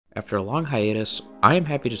After a long hiatus, I am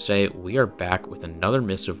happy to say we are back with another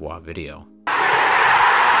Myths of WaW video.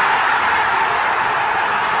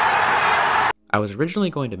 I was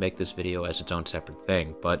originally going to make this video as its own separate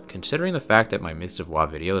thing, but considering the fact that my Myths of WaW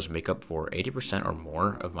videos make up for 80% or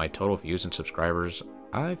more of my total views and subscribers,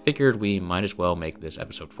 I figured we might as well make this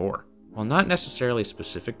episode 4. While not necessarily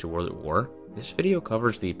specific to World at War, this video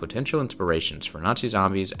covers the potential inspirations for Nazi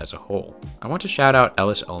zombies as a whole. I want to shout out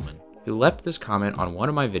Ellis Ullman, who left this comment on one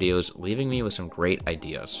of my videos, leaving me with some great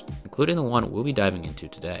ideas, including the one we'll be diving into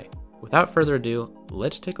today. Without further ado,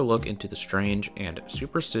 let's take a look into the strange and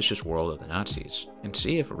superstitious world of the Nazis, and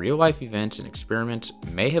see if real-life events and experiments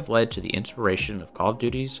may have led to the inspiration of Call of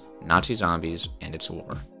Duty's Nazi zombies and its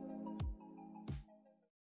lore.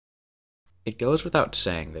 It goes without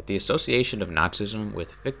saying that the association of Nazism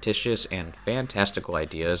with fictitious and fantastical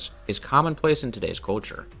ideas is commonplace in today's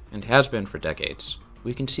culture, and has been for decades.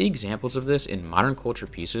 We can see examples of this in modern culture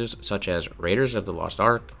pieces such as Raiders of the Lost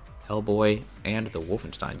Ark, Hellboy, and the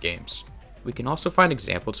Wolfenstein games. We can also find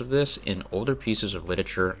examples of this in older pieces of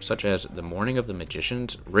literature such as The Morning of the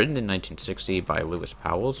Magicians, written in 1960 by Lewis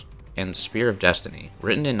Powell, and The Spear of Destiny,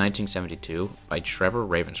 written in 1972 by Trevor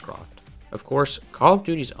Ravenscroft. Of course, Call of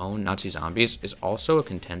Duty's own Nazi zombies is also a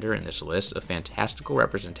contender in this list of fantastical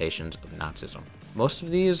representations of Nazism. Most of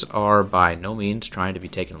these are by no means trying to be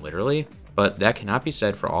taken literally, but that cannot be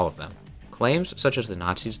said for all of them. Claims such as the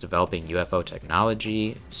Nazis developing UFO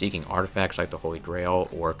technology, seeking artifacts like the Holy Grail,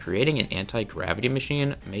 or creating an anti-gravity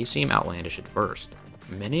machine may seem outlandish at first.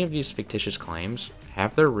 Many of these fictitious claims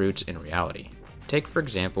have their roots in reality. Take, for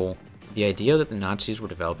example, the idea that the Nazis were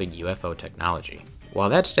developing UFO technology. While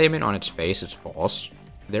that statement on its face is false,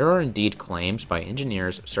 there are indeed claims by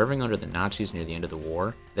engineers serving under the Nazis near the end of the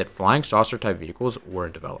war that flying saucer-type vehicles were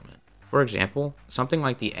in development. For example, something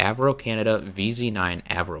like the Avro Canada VZ9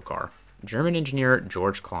 Avro car. German engineer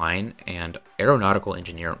George Klein and aeronautical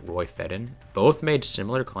engineer Roy Fedden both made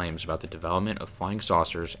similar claims about the development of flying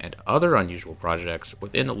saucers and other unusual projects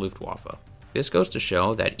within the Luftwaffe. This goes to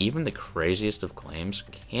show that even the craziest of claims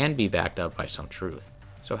can be backed up by some truth.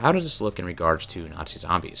 So how does this look in regards to Nazi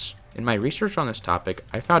zombies? In my research on this topic,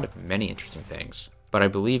 I found many interesting things, but I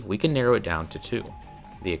believe we can narrow it down to two: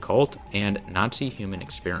 the occult and Nazi human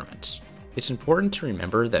experiments. It's important to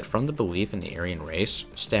remember that from the belief in the Aryan race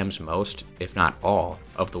stems most, if not all,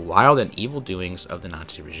 of the wild and evil doings of the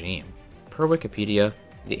Nazi regime. Per Wikipedia,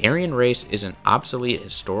 the Aryan race is an obsolete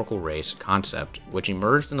historical race concept which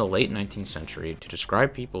emerged in the late 19th century to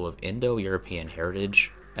describe people of Indo-European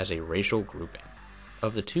heritage as a racial grouping.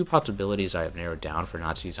 Of the two possibilities I have narrowed down for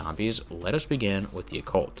Nazi zombies, let us begin with the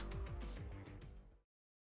occult.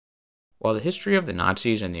 While the history of the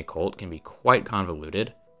Nazis and the occult can be quite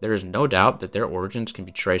convoluted, there is no doubt that their origins can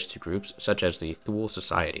be traced to groups such as the Thule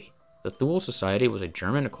Society. The Thule Society was a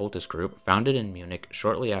German occultist group founded in Munich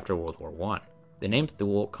shortly after World War I. The name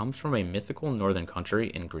Thule comes from a mythical northern country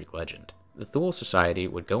in Greek legend. The Thule Society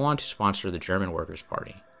would go on to sponsor the German Workers'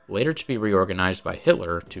 Party, later to be reorganized by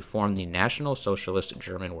Hitler to form the National Socialist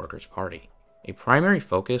German Workers' Party. A primary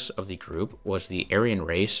focus of the group was the Aryan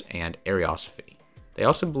race and Ariosophy. They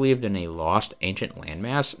also believed in a lost ancient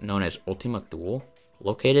landmass known as Ultima Thule,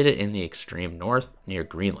 located in the extreme north near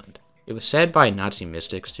Greenland. It was said by Nazi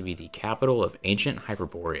mystics to be the capital of ancient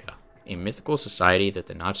Hyperborea, a mythical society that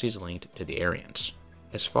the Nazis linked to the Aryans.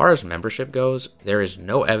 As far as membership goes, there is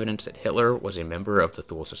no evidence that Hitler was a member of the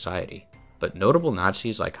Thule Society, but notable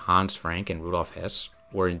Nazis like Hans Frank and Rudolf Hess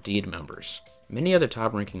were indeed members. Many other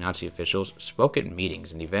top-ranking Nazi officials spoke at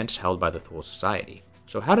meetings and events held by the Thule Society.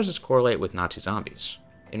 So how does this correlate with Nazi zombies?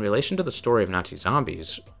 In relation to the story of Nazi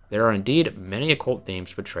zombies, there are indeed many occult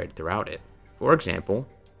themes portrayed throughout it. For example,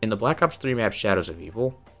 in the Black Ops 3 map Shadows of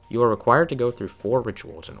Evil, you are required to go through 4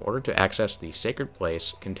 rituals in order to access the sacred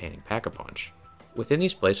place containing Pack-a-Punch. Within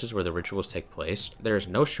these places where the rituals take place, there is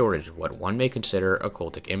no shortage of what one may consider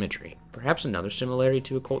occultic imagery. Perhaps another similarity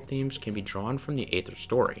to occult themes can be drawn from the Aether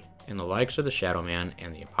story, and the likes of the Shadow Man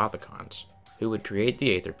and the Apothicons, who would create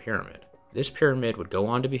the Aether Pyramid. This pyramid would go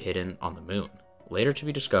on to be hidden on the moon, later to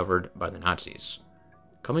be discovered by the Nazis.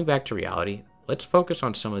 Coming back to reality, let's focus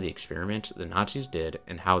on some of the experiments the Nazis did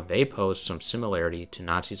and how they posed some similarity to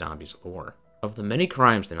Nazi zombies lore. Of the many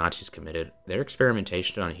crimes the Nazis committed, their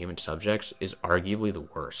experimentation on human subjects is arguably the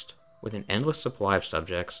worst. With an endless supply of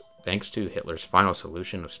subjects, thanks to Hitler's final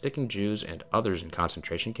solution of sticking Jews and others in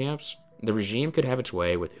concentration camps, the regime could have its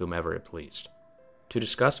way with whomever it pleased. To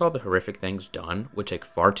discuss all the horrific things done would take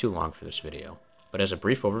far too long for this video, but as a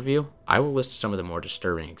brief overview, I will list some of the more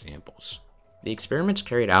disturbing examples. The experiments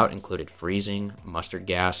carried out included freezing, mustard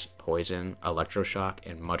gas, poison, electroshock,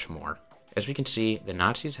 and much more. As we can see, the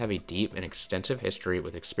Nazis have a deep and extensive history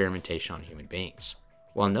with experimentation on human beings.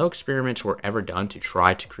 While no experiments were ever done to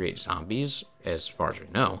try to create zombies, as far as we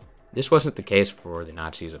know, this wasn't the case for the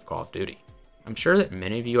Nazis of Call of Duty. I'm sure that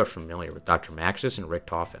many of you are familiar with Dr. Maxis and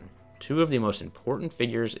Richthofen, two of the most important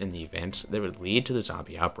figures in the events that would lead to the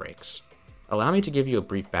zombie outbreaks. Allow me to give you a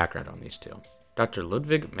brief background on these two. Dr.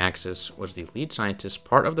 Ludwig Maxis was the lead scientist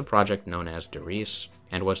part of the project known as DeRees,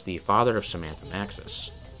 and was the father of Samantha Maxis.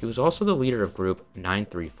 He was also the leader of Group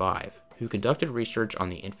 935, who conducted research on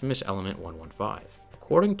the infamous element 115.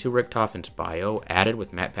 According to Richthofen's bio added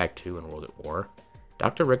with Map Pack 2 in World at War,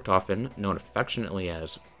 Dr. Richthofen, known affectionately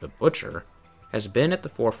as the Butcher, has been at the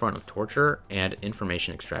forefront of torture and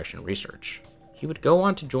information extraction research. He would go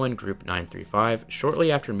on to join Group 935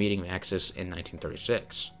 shortly after meeting Maxis in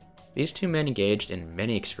 1936. These two men engaged in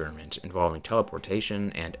many experiments involving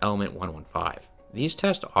teleportation and element 115. These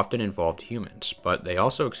tests often involved humans, but they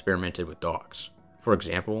also experimented with dogs. For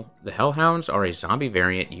example, the Hellhounds are a zombie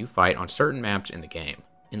variant you fight on certain maps in the game.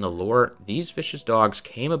 In the lore, these vicious dogs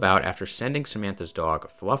came about after sending Samantha's dog,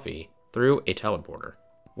 Fluffy, through a teleporter.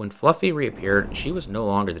 When Fluffy reappeared, she was no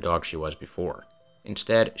longer the dog she was before.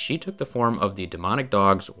 Instead, she took the form of the demonic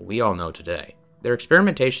dogs we all know today. Their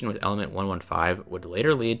experimentation with element 115 would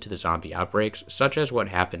later lead to the zombie outbreaks, such as what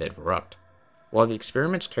happened at Verrückt. While the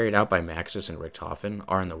experiments carried out by Maxis and Richthofen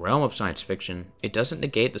are in the realm of science fiction, it doesn't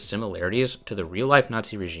negate the similarities to the real-life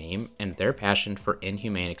Nazi regime and their passion for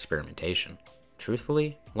inhumane experimentation.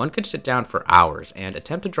 Truthfully, one could sit down for hours and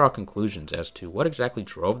attempt to draw conclusions as to what exactly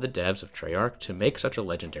drove the devs of Treyarch to make such a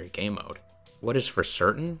legendary game mode. What is for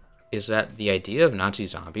certain is that the idea of Nazi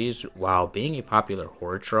zombies, while being a popular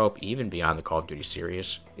horror trope even beyond the Call of Duty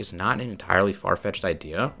series, is not an entirely far-fetched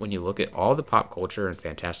idea when you look at all the pop culture and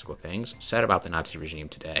fantastical things said about the Nazi regime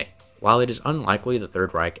today. While it is unlikely the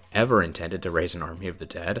Third Reich ever intended to raise an army of the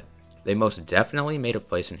dead, they most definitely made a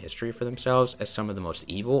place in history for themselves as some of the most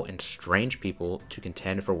evil and strange people to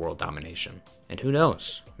contend for world domination. And who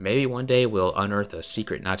knows, maybe one day we'll unearth a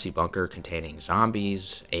secret Nazi bunker containing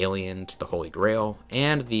zombies, aliens, the Holy Grail,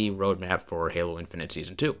 and the roadmap for Halo Infinite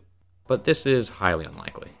Season 2. But this is highly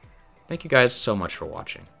unlikely. Thank you guys so much for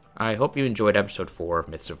watching. I hope you enjoyed episode 4 of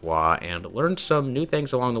Myths of WaW and learned some new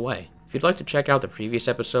things along the way. If you'd like to check out the previous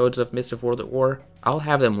episodes of Myths of World at War, I'll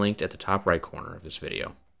have them linked at the top right corner of this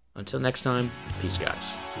video. Until next time, peace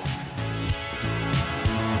guys.